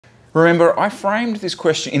Remember, I framed this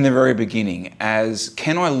question in the very beginning as,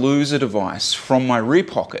 can I lose a device from my rear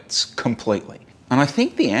pockets completely? And I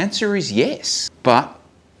think the answer is yes. But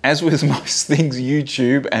as with most things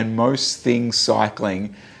YouTube and most things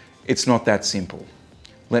cycling, it's not that simple.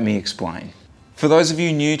 Let me explain. For those of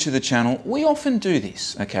you new to the channel, we often do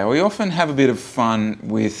this, okay? We often have a bit of fun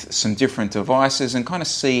with some different devices and kind of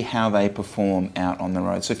see how they perform out on the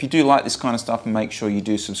road. So if you do like this kind of stuff, make sure you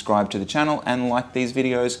do subscribe to the channel and like these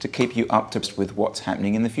videos to keep you up to date with what's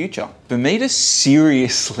happening in the future. For me to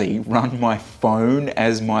seriously run my phone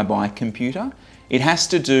as my bike computer, it has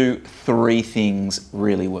to do three things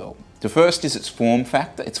really well. The first is its form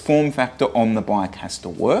factor. Its form factor on the bike has to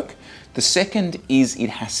work. The second is it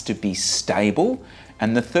has to be stable.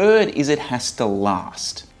 And the third is it has to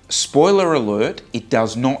last. Spoiler alert, it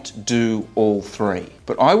does not do all three.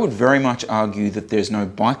 But I would very much argue that there's no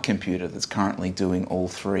bike computer that's currently doing all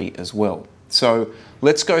three as well. So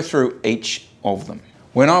let's go through each of them.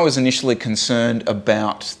 When I was initially concerned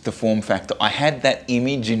about the form factor, I had that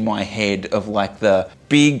image in my head of like the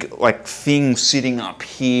big thing sitting up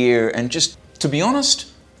here and just, to be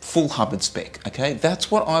honest, full Hubbard spec, okay?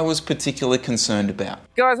 That's what I was particularly concerned about.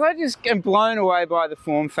 Guys, I just am blown away by the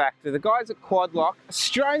form factor. The guys at Quadlock,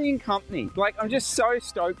 Australian company, I'm just so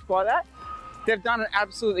stoked by that. They've done an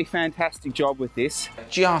absolutely fantastic job with this.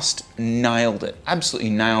 Just nailed it, absolutely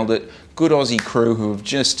nailed it. Good Aussie crew who have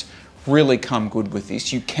just really come good with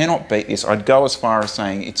this. You cannot beat this. I'd go as far as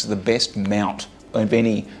saying it's the best mount of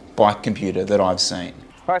any bike computer that I've seen.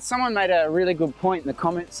 All right, someone made a really good point in the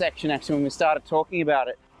comment section actually when we started talking about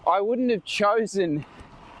it. I wouldn't have chosen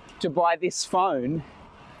to buy this phone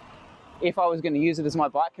if I was going to use it as my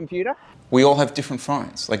bike computer. We all have different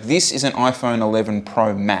phones. Like this is an iPhone 11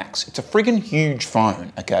 Pro Max. It's a friggin' huge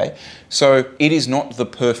phone, okay? So it is not the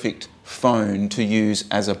perfect phone to use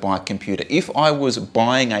as a bike computer. If I was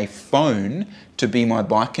buying a phone to be my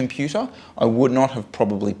bike computer, I would not have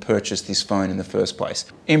probably purchased this phone in the first place.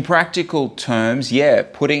 In practical terms, yeah,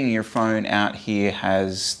 putting your phone out here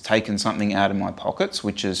has taken something out of my pockets,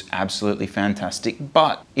 which is absolutely fantastic,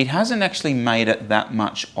 but it hasn't actually made it that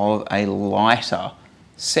much of a lighter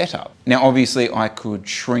setup. Now, obviously I could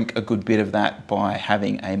shrink a good bit of that by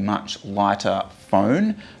having a much lighter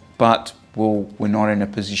phone, but well, we're not in a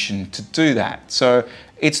position to do that. So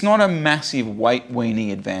it's not a massive weight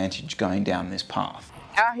weenie advantage going down this path.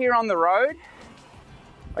 Out here on the road,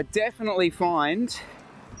 I definitely find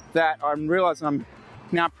that I'm realizing I'm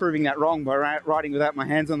now proving that wrong by riding without my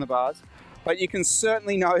hands on the bars. But you can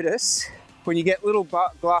certainly notice when you get little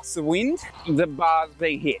blasts of wind, the bars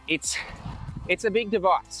being hit. It's a big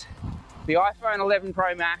device. The iPhone 11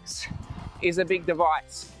 Pro Max is a big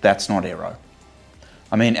device. That's not aero.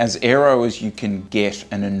 I mean, as aero as you can get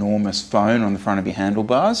an enormous phone on the front of your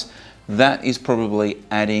handlebars, that is probably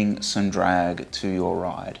adding some drag to your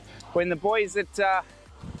ride. When the boys at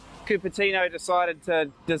Cupertino decided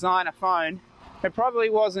to design a phone, it probably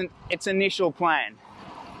wasn't its initial plan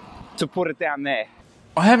to put it down there.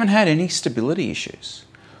 I haven't had any stability issues.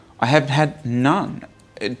 I have had none.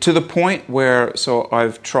 To the point where, so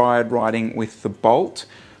I've tried riding with the Bolt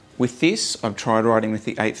with this, I've tried riding with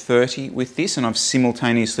the 830 with this, and I've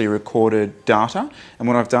simultaneously recorded data. And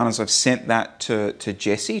what I've done is I've sent that to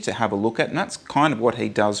Jesse to have a look at, and that's kind of what he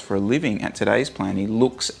does for a living at Today's Plan. He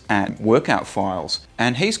looks at workout files,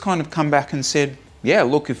 and he's kind of come back and said, yeah,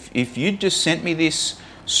 look, if you'd just sent me this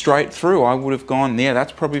straight through, I would have gone, yeah,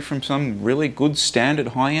 that's probably from some really good standard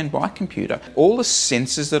high-end bike computer. All the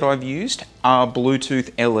sensors that I've used are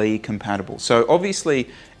Bluetooth LE compatible. So obviously,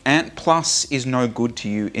 Ant Plus is no good to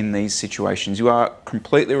you in these situations. You are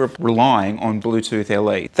completely relying on Bluetooth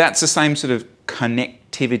LE. That's the same sort of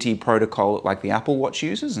connectivity protocol like the Apple Watch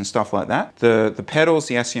uses and stuff like that. The pedals,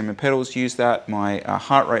 the Asiema pedals use that. My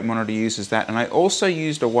heart rate monitor uses that. And I also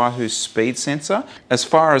used a Wahoo speed sensor. As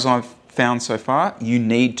far as I've found so far, you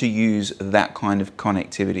need to use that kind of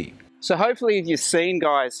connectivity. So hopefully you've seen,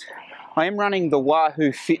 guys, I am running the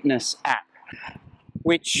Wahoo Fitness app,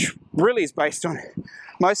 which really is based on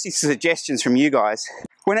mostly suggestions from you guys.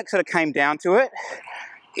 When it sort of came down to it,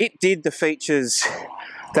 it did the features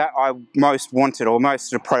that I most wanted or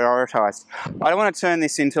most sort of prioritized. I don't want to turn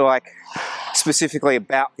this into like specifically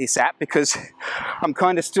about this app because I'm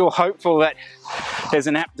kind of still hopeful that there's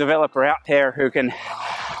an app developer out there who can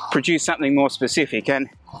produce something more specific. And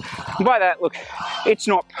by that, look, it's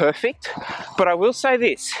not perfect, but I will say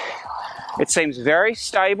this. It seems very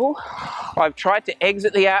stable. I've tried to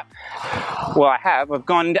exit the app. Well, I have. I've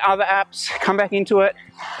gone into other apps, come back into it.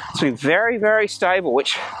 It's been very, very stable,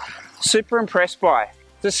 which I'm super impressed by.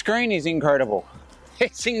 The screen is incredible.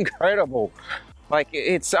 It's incredible. Like,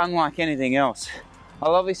 it's unlike anything else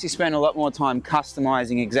I'll obviously spend a lot more time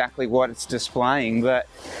customizing exactly what it's displaying, but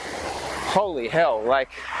holy hell, like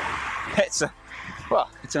it's an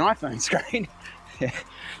iPhone screen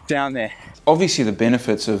down there. Obviously the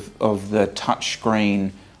benefits of the touch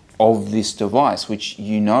screen of this device, which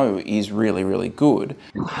you know is really, really good.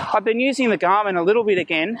 I've been using the Garmin a little bit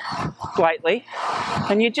again lately,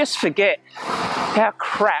 and you just forget how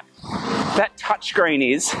crap that touchscreen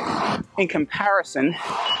is in comparison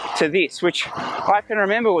to this, which I can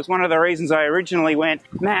remember was one of the reasons I originally went,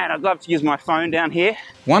 man, I'd love to use my phone down here.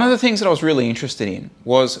 One of the things that I was really interested in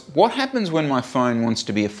was what happens when my phone wants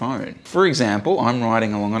to be a phone. For example, I'm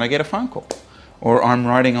riding along and I get a phone call, or I'm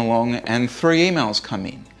riding along and 3 emails come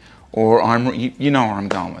in, or you know where I'm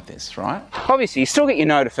going with this, right? Obviously, you still get your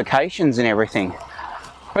notifications and everything,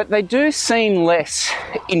 but they do seem less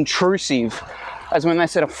intrusive as when they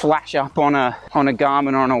sort of flash up on a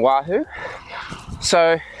Garmin or on a Wahoo.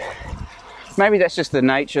 So maybe that's just the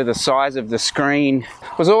nature, the size of the screen.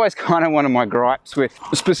 It was always kind of one of my gripes with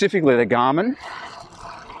specifically the Garmin,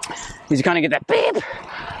 is you kind of get that beep,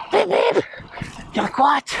 beep, beep. You're like,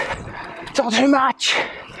 what? It's all too much.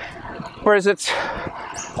 Whereas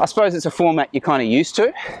I suppose it's a format you're kind of used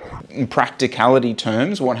to. In practicality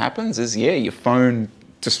terms, what happens is, yeah, your phone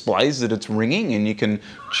displays that it's ringing and you can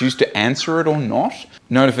choose to answer it or not.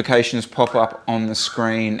 Notifications pop up on the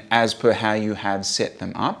screen as per how you have set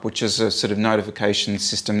them up, which is a sort of notification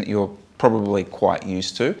system that you're probably quite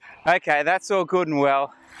used to. Okay, that's all good and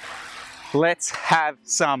well. Let's have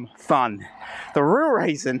some fun. The real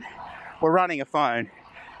reason we're running a phone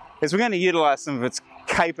is we're going to utilize some of its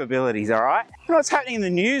capabilities, all right? You know what's happening in the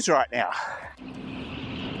news right now?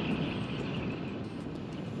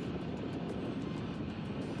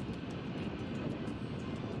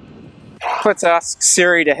 Let's ask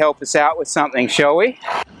Siri to help us out with something, shall we?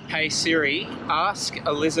 Hey Siri, ask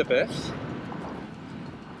Elizabeth,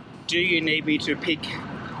 do you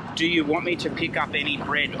want me to pick up any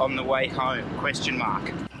bread on the way home? ?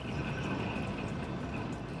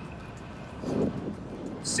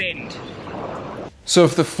 Send. So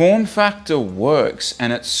if the form factor works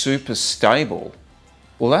and it's super stable,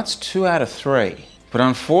 well, that's 2 out of 3. But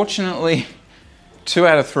unfortunately, 2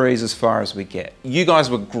 out of 3 is as far as we get. You guys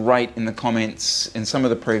were great in the comments in some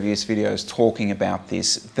of the previous videos talking about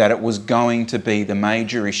this, that it was going to be the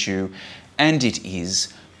major issue, and it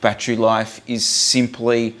is. Battery life is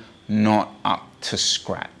simply not up to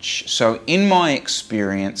scratch. So in my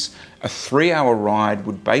experience, a 3-hour ride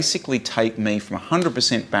would basically take me from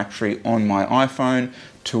 100% battery on my iPhone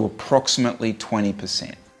to approximately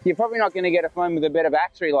 20%. You're probably not going to get a phone with a better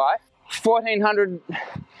battery life. 1400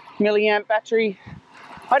 milliamp battery.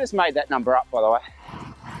 I just made that number up, by the way.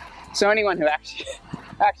 So anyone who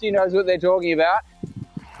actually knows what they're talking about,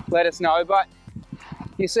 let us know. But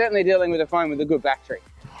you're certainly dealing with a phone with a good battery.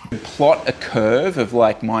 Plot a curve of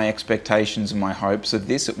like my expectations and my hopes of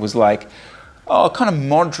this. It was like, oh, kind of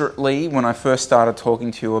moderately when I first started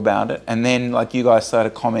talking to you about it, and then like you guys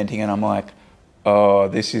started commenting and I'm like, oh,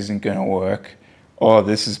 this isn't gonna work. Oh,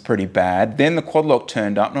 this is pretty bad. Then the quad lock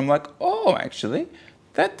turned up and I'm like, oh, actually,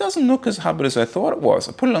 that doesn't look as hard as I thought it was.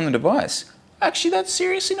 I put it on the device. Actually, that's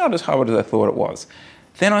seriously not as hard as I thought it was.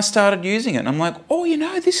 Then I started using it and I'm like, oh, you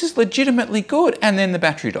know, this is legitimately good. And then the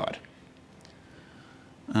battery died.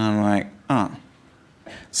 And I'm like, oh.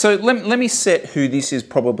 So let me set who this is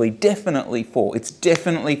probably definitely for. It's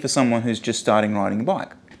definitely for someone who's just starting riding a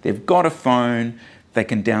bike. They've got a phone, they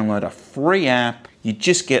can download a free app, you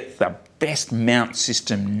just get the best mount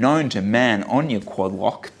system known to man on your quad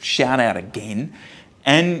lock, shout out again,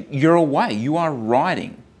 and you're away, you are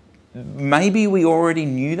riding. Maybe we already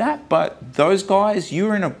knew that, but those guys,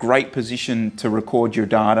 you're in a great position to record your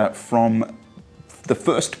data from the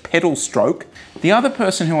first pedal stroke. The other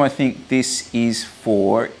person who I think this is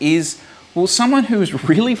for is, well, someone who is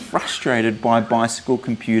really frustrated by bicycle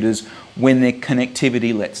computers when their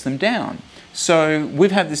connectivity lets them down. So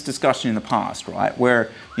we've had this discussion in the past, right,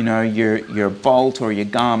 where, you know, your Bolt or your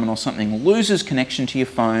Garmin or something loses connection to your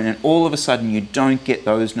phone and all of a sudden you don't get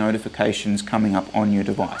those notifications coming up on your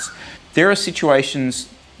device. There are situations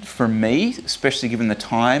for me, especially given the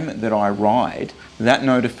time that I ride, that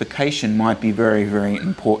notification might be very, very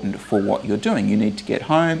important for what you're doing. You need to get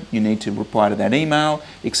home, you need to reply to that email,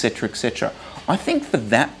 etc., etc. I think for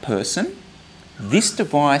that person, this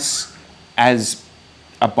device as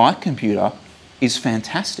a bike computer is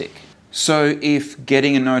fantastic. So if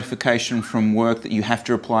getting a notification from work that you have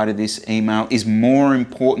to reply to this email is more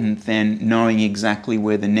important than knowing exactly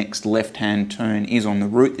where the next left-hand turn is on the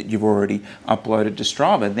route that you've already uploaded to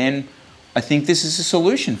Strava, then I think this is a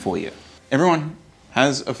solution for you. Everyone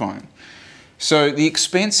has a phone. So the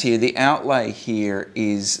expense here, the outlay here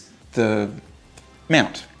is the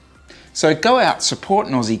mount. So go out, support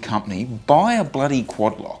an Aussie company, buy a bloody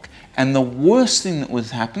quad lock, and the worst thing that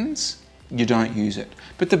happens, you don't use it.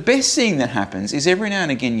 But the best thing that happens is every now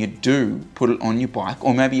and again you do put it on your bike,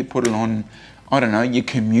 or maybe you put it on, I don't know, your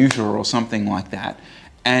commuter or something like that,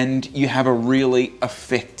 and you have a really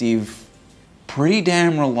effective, pretty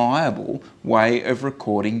damn reliable way of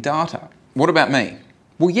recording data. What about me?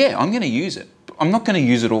 Well, yeah, I'm going to use it. I'm not going to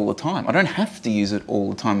use it all the time. I don't have to use it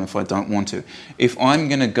all the time if I don't want to. If I'm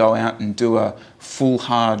going to go out and do a full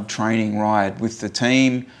hard training ride with the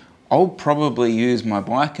team, I'll probably use my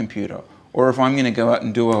bike computer. Or if I'm going to go out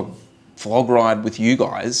and do a vlog ride with you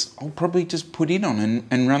guys, I'll probably just put it on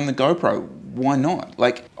and run the GoPro. Why not?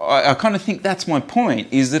 Like, I kind of think that's my point,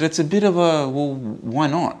 is that it's a bit of a, well, why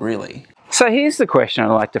not, really? So here's the question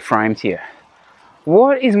I'd like to frame to you.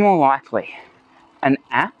 What is more likely? An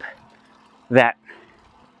app that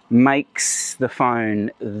makes the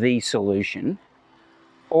phone the solution,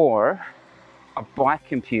 or a bike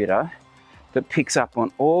computer that picks up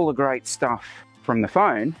on all the great stuff from the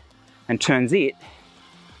phone and turns it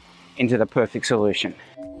into the perfect solution?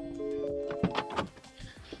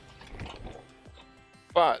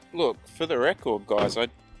 But look, for the record, guys, I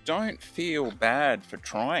don't feel bad for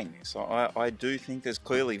trying this. I do think there's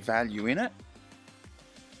clearly value in it.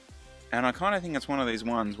 And I kind of think it's one of these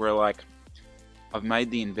ones where, like, I've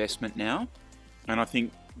made the investment now, and I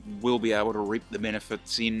think we'll be able to reap the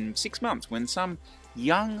benefits in 6 months when some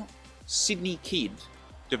young Sydney kid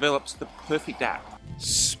develops the perfect app.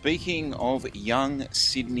 Speaking of young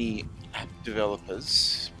Sydney app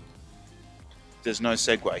developers, there's no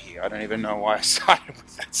segue here. I don't even know why I started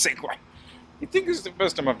with that segue. You'd think this is the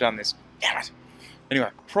first time I've done this. Damn it. Anyway,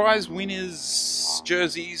 prize winners,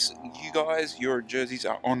 jerseys. You guys, your jerseys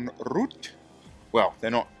are en route. Well, they're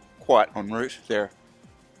not quite en route. They're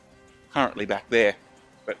currently back there.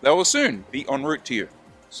 But they will soon be en route to you.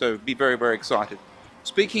 So be very, very excited.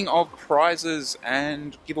 Speaking of prizes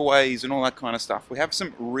and giveaways and all that kind of stuff, we have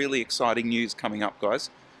some really exciting news coming up, guys.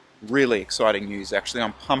 Really exciting news, actually.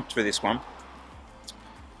 I'm pumped for this one.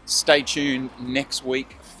 Stay tuned next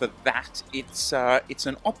week for that. It's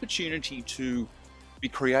an opportunity to be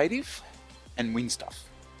creative and win stuff.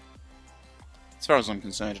 As far as I'm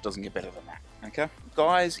concerned, it doesn't get better than that, okay?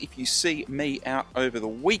 Guys, if you see me out over the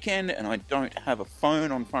weekend and I don't have a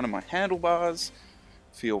phone on front of my handlebars,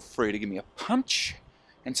 feel free to give me a punch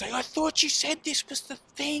and say, I thought you said this was the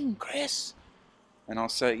thing, Chris. And I'll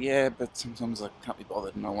say, yeah, but sometimes I can't be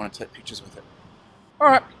bothered and I want to take pictures with it. All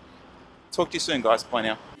right. Talk to you soon, guys. Bye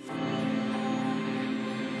now.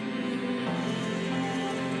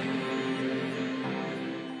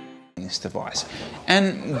 This device.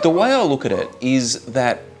 And the way I look at it is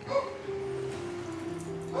that